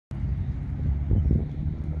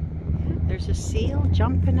There's a seal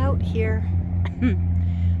jumping out here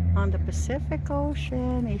on the Pacific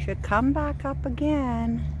Ocean. He should come back up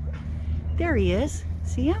again. There he is.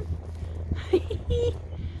 See him?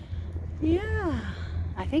 Yeah.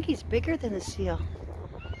 I think he's bigger than the seal.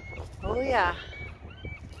 Oh yeah.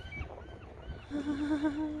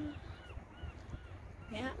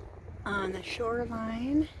 Yeah. On the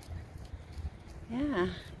shoreline. Yeah.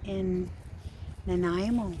 In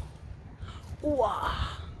Nanaimo. Wow.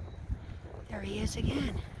 There he is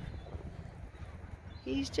again.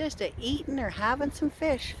 He's just eating or having some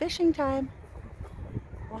fish. Fishing time.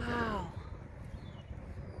 Wow.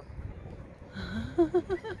 Come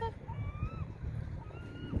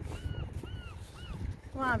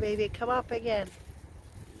on, baby. Come up again.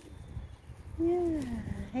 Yeah.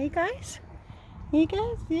 Hey, guys. Hey,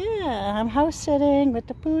 guys. Yeah. I'm house sitting with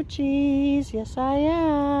the poochies. Yes, I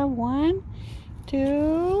am. 1,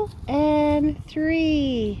 2, and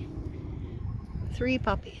 3. 3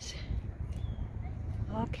 puppies.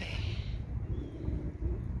 Okay.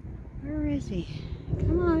 Where is he?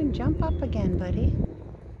 Come on, jump up again, buddy.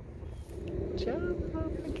 Jump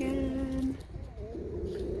up again.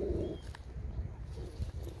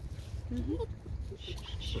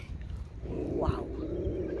 Wow.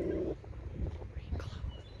 Very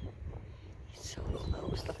close. He's so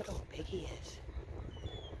close. Look at how big he is.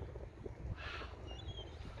 Wow.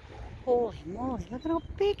 Holy moly, look at how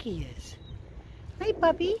big he is. Hi,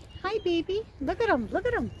 puppy. Hi, baby. Look at him. Look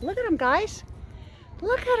at him. Look at him, guys.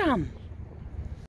 Look at him.